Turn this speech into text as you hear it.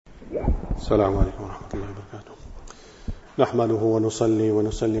السلام عليكم ورحمة الله وبركاته. نحمده ونصلي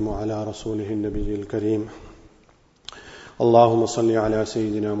ونسلم على رسوله النبي الكريم. اللهم صل على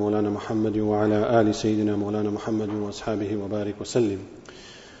سيدنا مولانا محمد وعلى آل سيدنا مولانا محمد وأصحابه وبارك وسلم.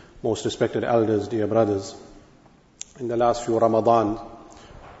 Most respected elders, dear brothers, in the last few Ramadan,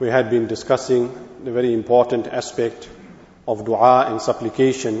 we had been discussing the very important aspect of dua and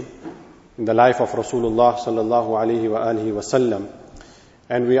supplication in the life of Rasulullah sallallahu alaihi wasallam.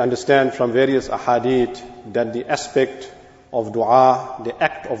 And we understand from various ahadith that the aspect of dua, the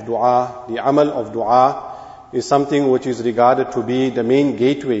act of dua, the amal of dua is something which is regarded to be the main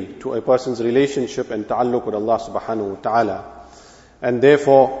gateway to a person's relationship and ta'alluq with Allah subhanahu wa ta'ala. And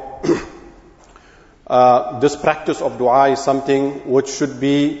therefore, this practice of dua is something which should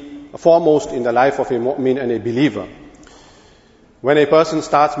be foremost in the life of a mu'min and a believer. When a person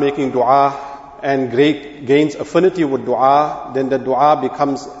starts making dua and gains affinity with dua, then the dua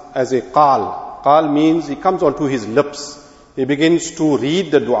becomes as a qal. Qal means he comes onto his lips. He begins to read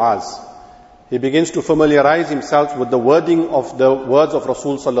the duas. He begins to familiarize himself with the wording of the words of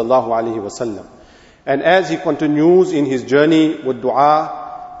Rasul sallallahu alaihi wasallam. And as he continues in his journey with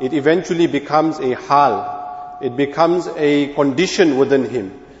dua, it eventually becomes a hal. It becomes a condition within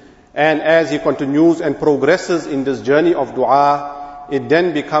him. And as he continues and progresses in this journey of dua, it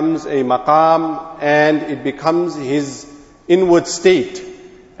then becomes a maqam and it becomes his inward state.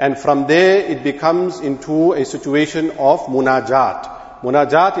 And from there it becomes into a situation of munajat.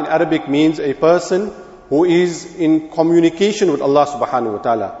 Munajat in Arabic means a person who is in communication with Allah subhanahu wa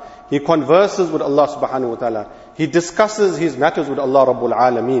ta'ala. He converses with Allah subhanahu wa ta'ala. He discusses his matters with Allah Rabbul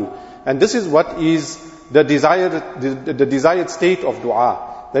Alameen. And this is what is the desired state of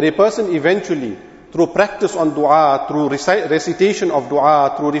dua. That a person eventually, through practice on dua, through recitation of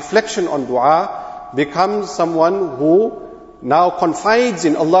dua, through reflection on dua, becomes someone who now confides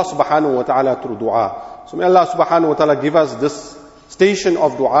in Allah subhanahu wa ta'ala through dua. So may Allah subhanahu wa ta'ala give us this station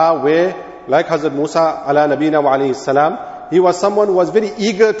of dua where, like Hazrat Musa ala nabina wa alayhi salam, he was someone who was very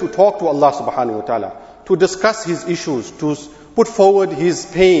eager to talk to Allah subhanahu wa ta'ala, to discuss his issues, to put forward his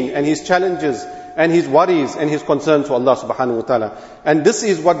pain and his challenges and his worries and his concerns to Allah subhanahu wa ta'ala. And this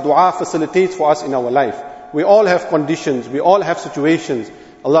is what dua facilitates for us in our life. We all have conditions, we all have situations.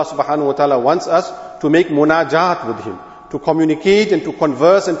 Allah subhanahu wa ta'ala wants us to make munajat with Him, to communicate and to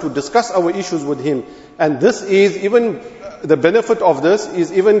converse and to discuss our issues with Him. And this is even, the benefit of this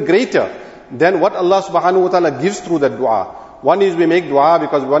is even greater than what Allah subhanahu wa ta'ala gives through that dua. One is we make dua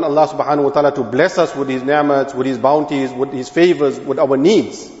because we want Allah subhanahu wa ta'ala to bless us with His ni'mats, with His bounties, with His favors, with our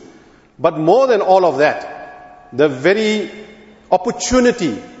needs. But more than all of that, the very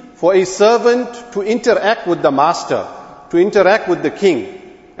opportunity for a servant to interact with the master, to interact with the king,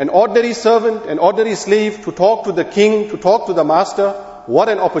 an ordinary servant, an ordinary slave, to talk to the king, to talk to the master, what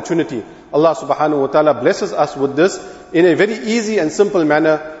an opportunity. Allah subhanahu wa ta'ala blesses us with this in a very easy and simple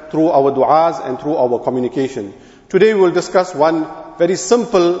manner through our du'as and through our communication. Today we will discuss one very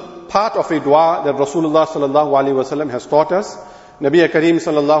simple part of a dua that Rasulullah sallallahu alaihi wasallam has taught us. Nabi Kareem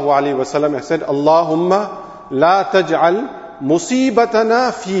sallallahu alaihi wasallam has said, Allahumma la taj'al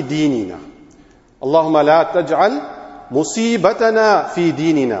musibatana fi dinina. Allahumma la taj'al musibatana fi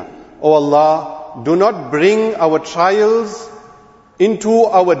dinina. O Allah, do not bring our trials into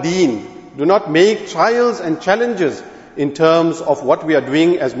our deen. Do not make trials and challenges in terms of what we are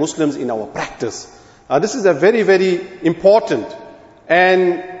doing as Muslims in our practice. This is a very, very important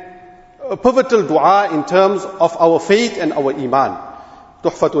and pivotal dua in terms of our faith and our iman.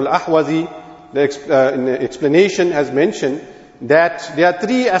 Tuhfatul Ahwazi, in the explanation, has mentioned that there are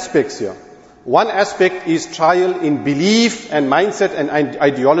three aspects here. One aspect is trial in belief and mindset and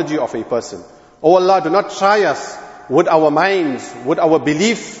ideology of a person. Oh Allah, do not try us with our minds, with our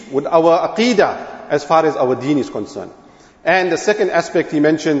belief, with our aqidah, as far as our deen is concerned. And the second aspect he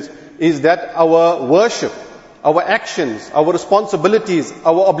mentions is that our worship, our actions, our responsibilities,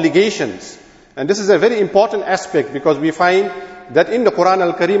 our obligations. And this is a very important aspect because we find that in the Quran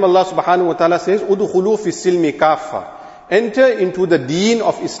Al-Kareem, Allah subhanahu wa ta'ala says, "Udkhulu fi silmi kaffa." Enter into the deen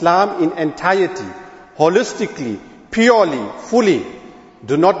of Islam in entirety, holistically, purely, fully.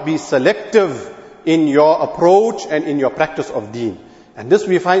 Do not be selective in your approach and in your practice of deen. And this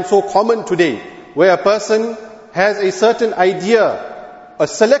we find so common today, where a person has a certain idea, a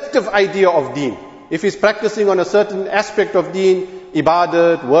selective idea of deen. If he's practicing on a certain aspect of deen,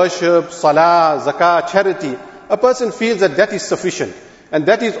 ibadat, worship, salah, zakah, charity, a person feels that that is sufficient. And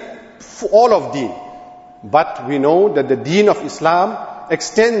that is all of deen. But we know that the deen of Islam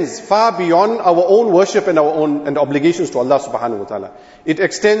extends far beyond our own worship and our own obligations to Allah subhanahu wa ta'ala. It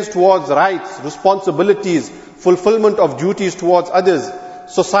extends towards rights, responsibilities, fulfillment of duties towards others.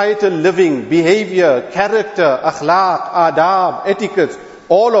 societal living, behavior, character, akhlaq, adab, etiquette,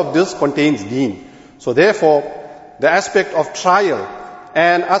 all of this contains deen. So therefore, the aspect of trial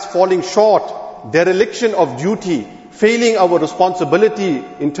and us falling short, dereliction of duty, failing our responsibility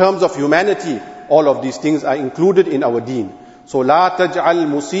in terms of humanity, all of these things are included in our deen. So, لا تجعل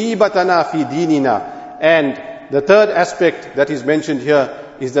مصيبتنا في ديننا. And the third aspect that is mentioned here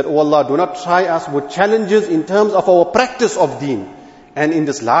is that, oh Allah, do not try us with challenges in terms of our practice of deen. And in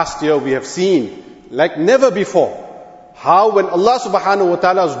this last year we have seen, like never before, how when Allah subhanahu wa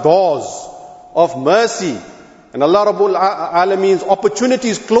ta'ala's doors of mercy and Allah Rabbul Alameen's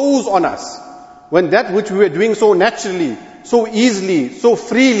opportunities close on us, when that which we were doing so naturally, so easily, so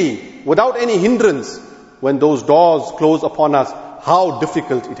freely, without any hindrance, when those doors close upon us, how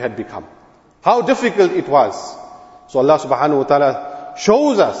difficult it had become. How difficult it was. So Allah subhanahu wa ta'ala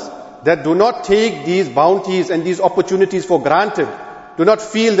shows us that do not take these bounties and these opportunities for granted. Do not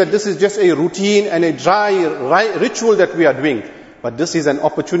feel that this is just a routine and a dry ritual that we are doing. But this is an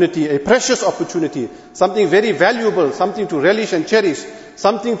opportunity, a precious opportunity, something very valuable, something to relish and cherish,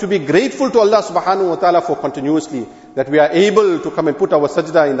 something to be grateful to Allah subhanahu wa ta'ala for continuously, that we are able to come and put our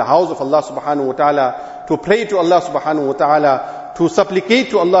sajda in the house of Allah subhanahu wa ta'ala, to pray to Allah subhanahu wa ta'ala, to supplicate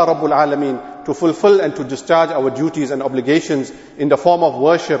to Allah Rabbul Alameen, to fulfill and to discharge our duties and obligations in the form of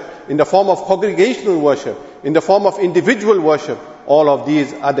worship, in the form of congregational worship, in the form of individual worship. All of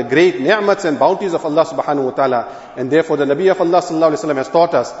these are the great ni'mats and bounties of Allah subhanahu wa ta'ala. And therefore the Nabi of Allah sallallahu alayhi wa sallam has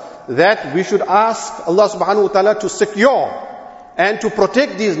taught us that we should ask Allah subhanahu wa ta'ala to secure and to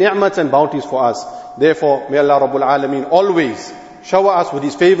protect these ni'mats and bounties for us. Therefore, may Allah Rabbul Alameen always shower us with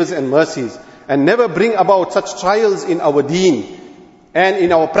His favors and mercies, and never bring about such trials in our deen and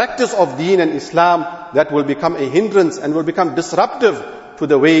in our practice of deen and Islam that will become a hindrance and will become disruptive to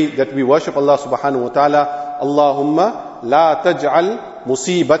the way that we worship Allah subhanahu wa ta'ala. Allahumma la taj'al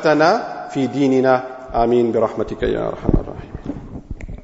musibatana fi dinina. Ameen bi rahmatika ya arhamar rahim.